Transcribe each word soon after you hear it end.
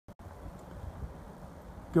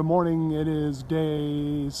Good morning. It is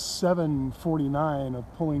day 749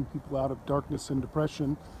 of pulling people out of darkness and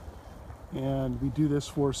depression, and we do this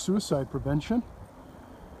for suicide prevention.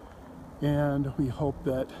 And I hope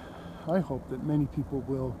that many people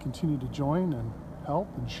will continue to join and help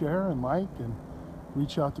and share and like and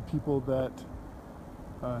reach out to people that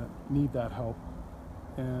need that help.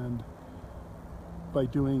 And by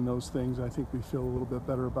doing those things, I think we feel a little bit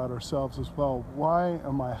better about ourselves as well. Why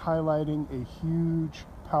am I highlighting a huge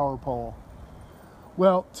power pole?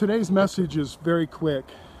 Well, today's message is very quick.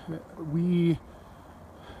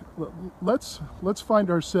 Let's find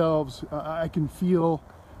ourselves. I can feel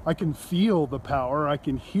the power. I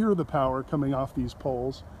can hear the power coming off these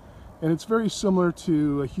poles, and it's very similar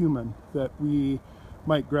to a human that we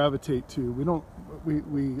might gravitate to.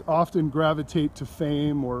 We often gravitate to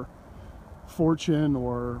fame or fortune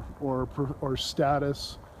or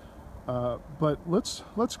status, but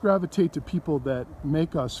let's gravitate to people that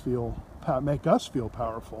make us feel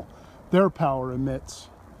powerful. Their power emits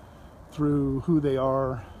through who they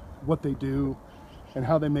are, what they do, and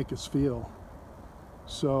how they make us feel.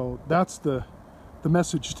 So that's the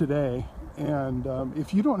message today. And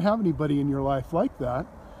if you don't have anybody in your life like that,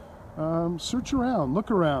 search around,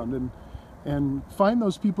 look around, and find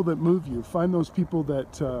those people that move you. Find those people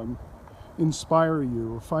that inspire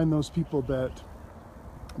you, or find those people that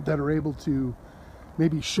are able to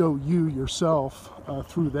maybe show you yourself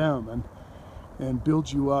through them and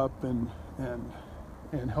build you up and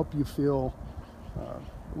help you feel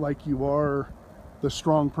like you are the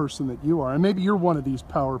strong person that you are. And maybe you're one of these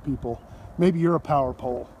power people. Maybe you're a power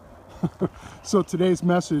pole. So today's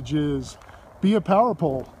message is be a power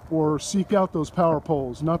pole, or seek out those power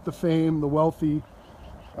poles, not the fame, the wealthy,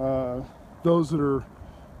 those that are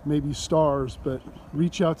maybe stars, but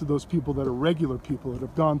reach out to those people that are regular people that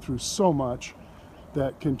have gone through so much,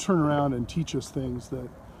 that can turn around and teach us things that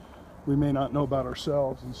we may not know about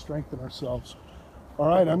ourselves and strengthen ourselves. All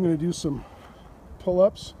right, I'm going to do some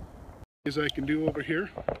pull-ups as I can do over here.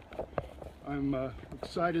 I'm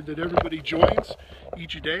excited that everybody joins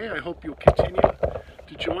each day. I hope you'll continue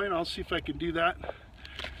to join. I'll see if I can do that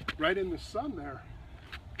right in the sun there.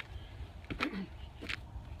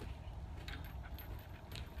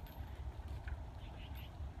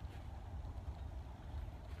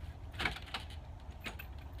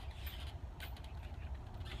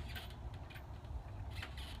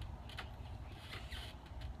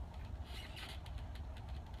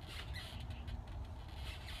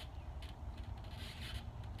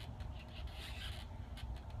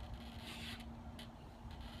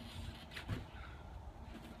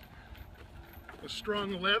 A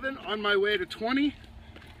strong 11, on my way to 20.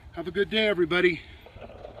 Have a good day, everybody.